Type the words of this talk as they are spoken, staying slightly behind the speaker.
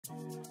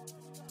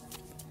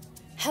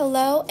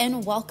Hello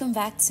and welcome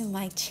back to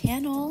my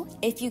channel.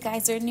 If you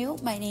guys are new,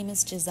 my name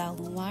is Giselle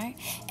Lamar,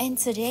 and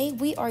today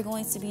we are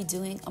going to be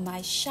doing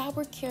my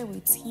shower care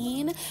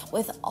routine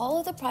with all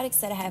of the products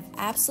that I have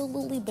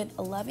absolutely been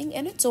loving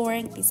and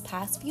adoring these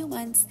past few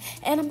months,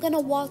 and I'm going to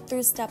walk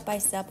through step by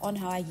step on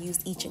how I use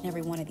each and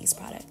every one of these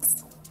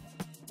products.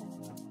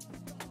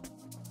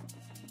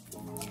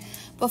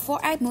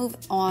 Before I move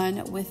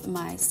on with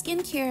my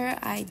skincare,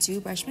 I do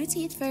brush my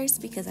teeth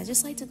first because I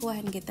just like to go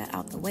ahead and get that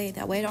out the way.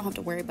 That way I don't have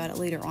to worry about it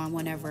later on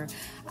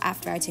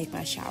after I take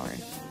my shower.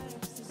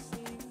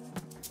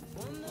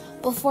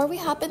 Before we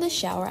hop in the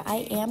shower,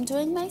 I am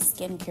doing my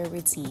skincare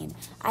routine.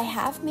 I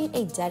have made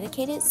a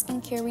dedicated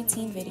skincare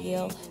routine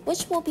video,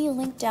 which will be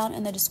linked down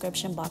in the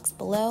description box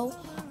below.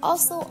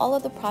 Also, all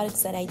of the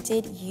products that I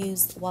did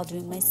use while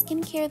doing my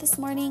skincare this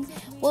morning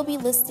will be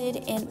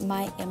listed in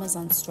my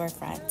Amazon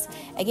storefront.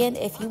 Again,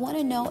 if you want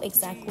to know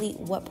exactly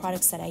what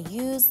products that I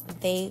use,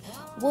 they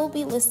will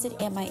be listed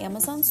in my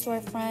Amazon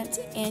storefront,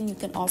 and you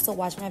can also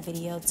watch my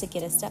video to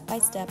get a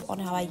step-by-step on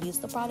how I use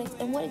the products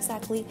and what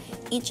exactly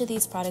each of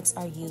these products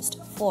are used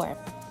for.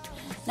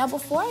 Now,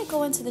 before I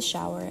go into the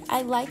shower,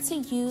 I like to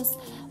use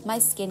my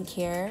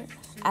skincare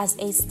as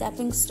a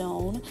stepping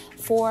stone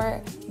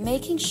for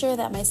making sure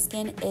that my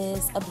skin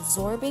is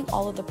absorbing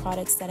all of the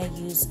products that I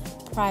use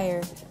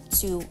prior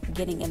to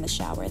getting in the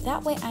shower.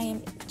 That way I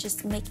am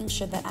just making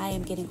sure that I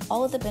am getting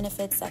all of the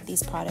benefits that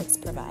these products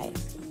provide.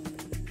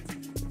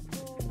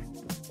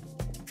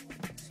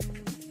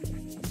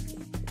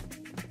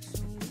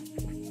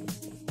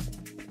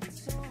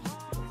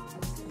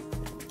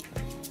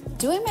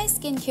 Doing my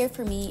skincare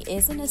for me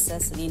is a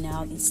necessity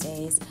now these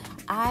days.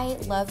 I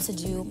love to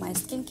do my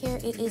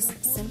skincare. It is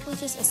simply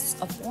just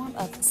a form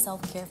of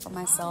self-care for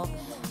myself.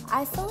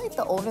 I feel like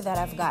the older that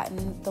I've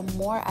gotten, the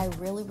more I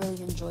really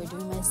enjoy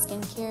doing my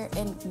skincare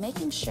and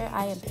making sure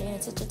I am paying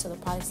attention to the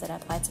products that I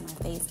apply to my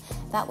face.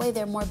 That way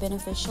they're more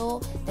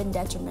beneficial than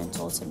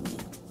detrimental to me.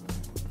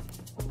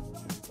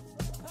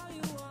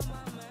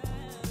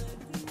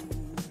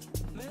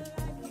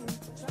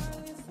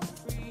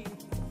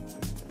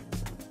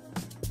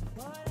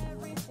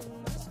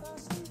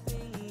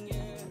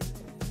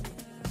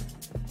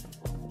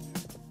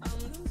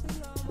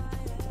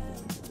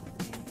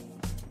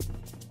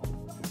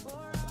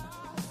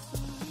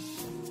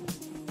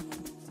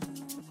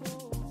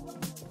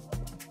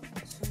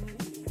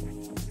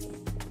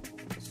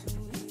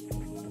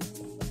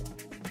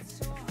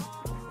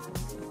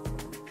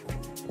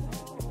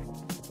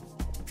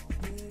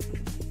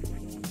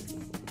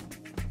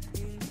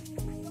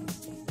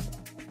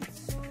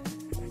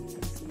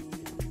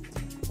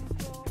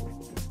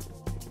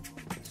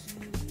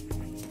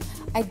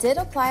 I did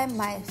apply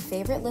my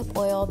favorite lip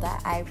oil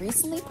that I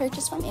recently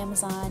purchased from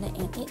Amazon,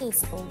 and it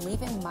is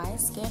leaving my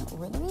skin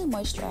really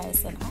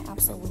moisturized, and I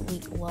absolutely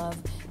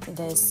love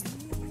this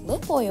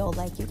lip oil.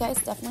 Like, you guys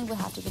definitely would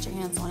have to get your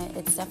hands on it.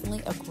 It's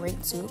definitely a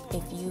great dupe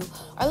if you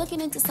are looking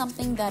into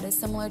something that is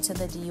similar to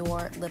the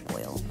Dior lip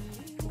oil.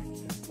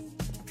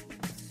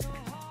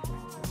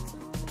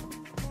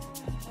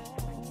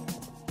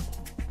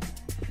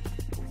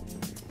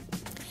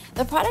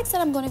 The products that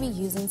I'm going to be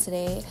using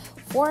today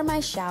for my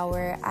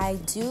shower, I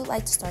do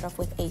like to start off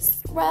with a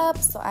scrub.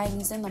 So I'm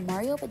using the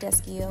Mario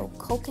Badescu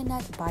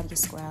Coconut Body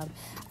Scrub.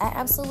 I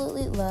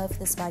absolutely love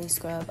this body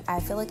scrub. I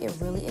feel like it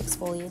really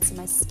exfoliates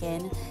my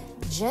skin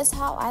just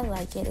how I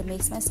like it. It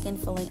makes my skin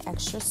feeling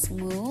extra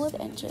smooth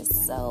and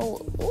just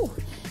so,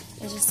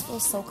 it just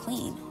feels so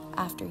clean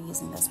after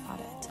using this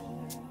product.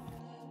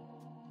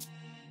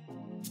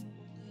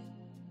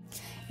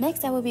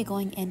 Next, I will be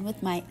going in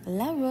with my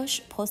La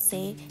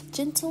Roche-Posay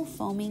Gentle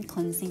Foaming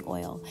Cleansing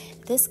Oil.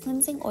 This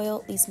cleansing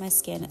oil leaves my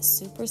skin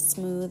super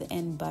smooth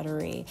and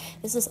buttery.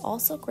 This is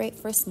also great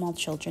for small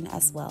children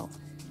as well.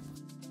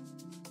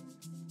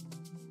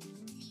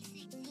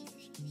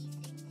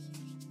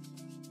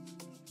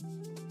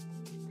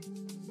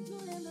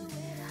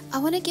 I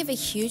want to give a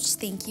huge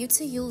thank you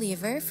to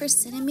Unilever for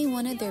sending me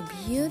one of their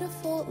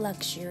beautiful,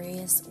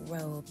 luxurious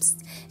robes.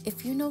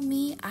 If you know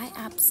me, I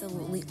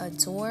absolutely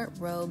adore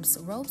robes.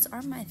 Robes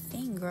are my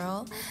thing,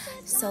 girl.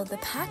 So the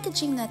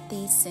packaging that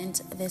they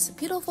sent this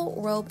beautiful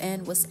robe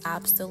in was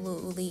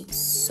absolutely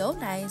so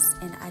nice,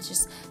 and I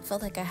just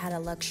felt like I had a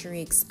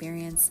luxury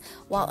experience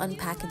while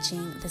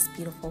unpackaging this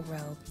beautiful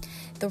robe.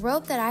 The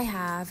robe that I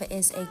have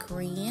is a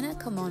green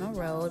kimono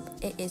robe.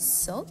 It is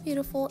so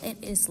beautiful. It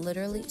is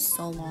literally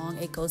so long.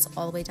 It goes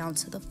all the way down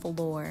to the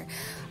floor.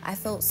 I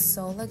felt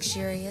so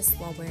luxurious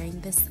while wearing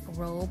this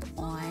robe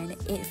on.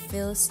 It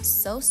feels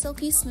so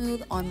silky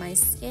smooth on my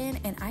skin,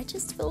 and I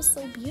just feel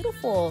so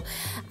beautiful.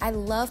 I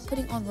love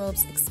putting on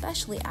robes,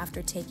 especially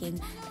after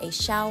taking a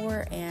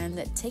shower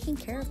and taking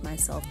care of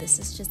myself. This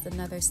is just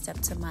another step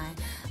to my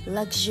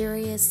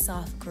luxurious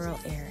soft girl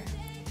era.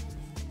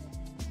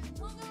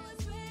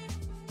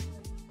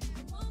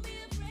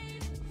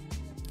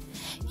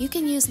 You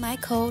can use my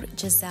code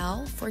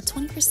Giselle for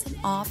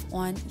 20% off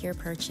on your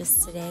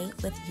purchase today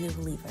with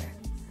Unilever.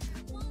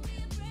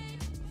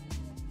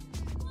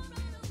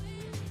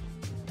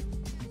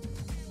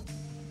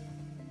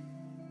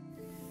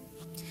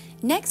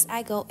 Next,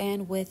 I go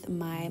in with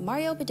my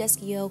Mario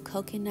Badescu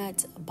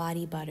Coconut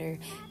Body Butter.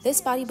 This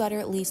body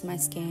butter leaves my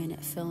skin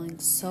feeling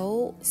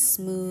so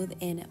smooth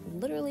and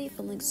literally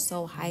feeling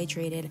so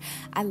hydrated.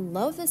 I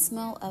love the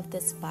smell of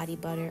this body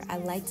butter. I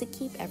like to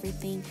keep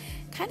everything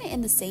kind of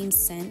in the same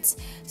scent.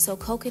 So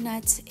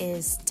coconut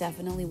is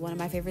definitely one of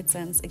my favorite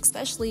scents,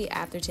 especially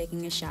after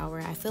taking a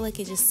shower. I feel like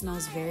it just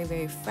smells very,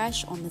 very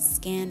fresh on the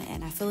skin,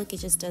 and I feel like it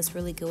just does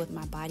really good with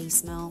my body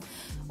smell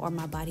or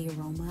my body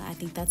aroma. I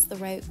think that's the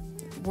right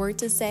word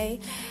to say.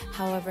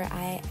 However,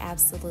 I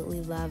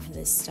absolutely love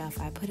this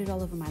stuff. I put it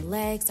all over my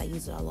legs. I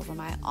use it all over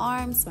my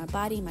arms, my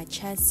body, my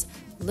chest,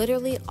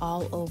 literally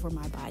all over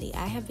my body.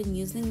 I have been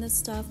using this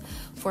stuff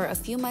for a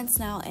few months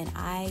now, and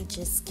I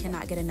just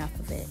cannot get enough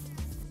of it.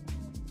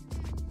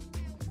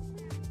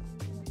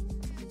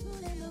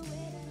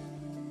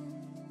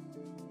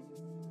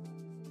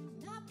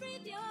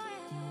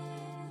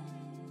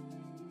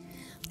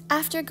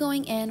 After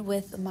going in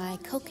with my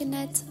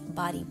coconut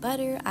body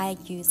butter, I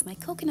use my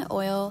coconut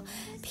oil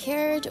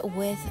paired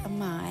with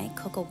my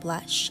cocoa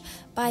blush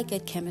by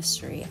Good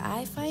Chemistry.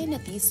 I find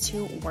that these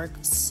two work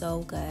so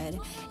good.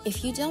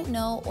 If you don't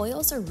know,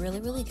 oils are really,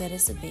 really good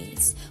as a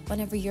base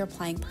whenever you're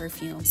applying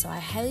perfume. So I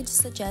highly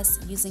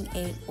suggest using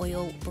an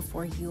oil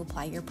before you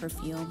apply your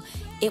perfume.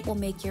 It will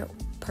make your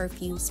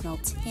perfume smell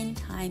 10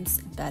 times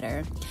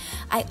better.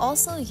 I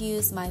also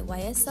use my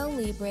YSL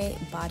Libre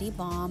body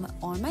balm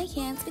on my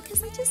hands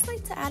because I just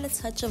like to add a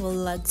touch of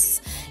luxe,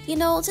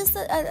 just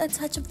a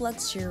touch of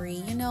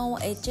luxury.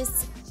 It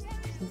just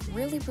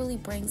really, really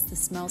brings the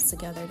smells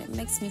together, and it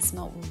makes me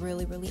smell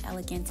really, really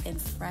elegant and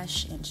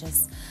fresh and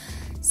just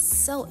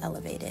so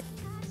elevated.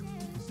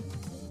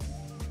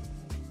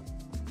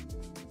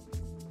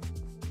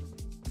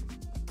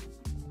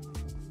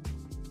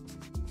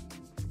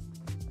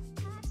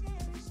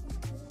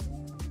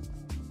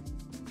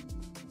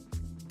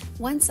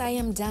 Once I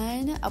am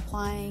done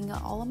applying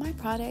all of my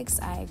products,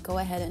 I go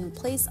ahead and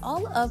place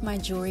all of my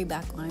jewelry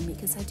back on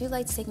because I do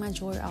like to take my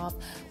jewelry off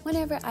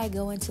whenever I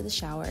go into the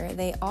shower.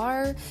 They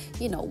are,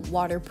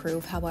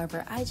 waterproof.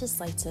 However, I just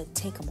like to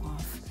take them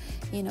off,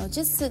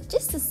 just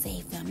to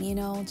save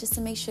them, just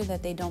to make sure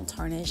that they don't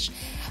tarnish.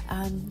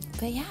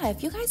 But yeah,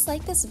 if you guys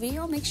like this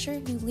video, make sure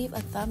you leave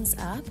a thumbs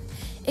up.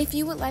 If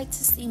you would like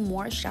to see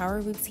more shower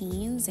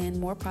routines and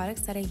more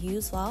products that I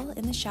use while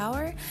in the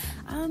shower,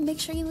 make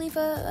sure you leave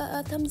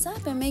a thumbs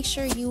up and make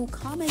sure you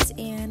comment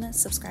and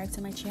subscribe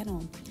to my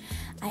channel.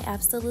 I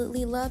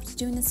absolutely loved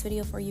doing this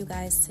video for you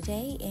guys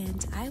today,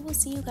 and I will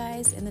see you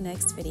guys in the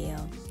next video.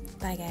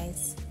 Bye,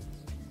 guys.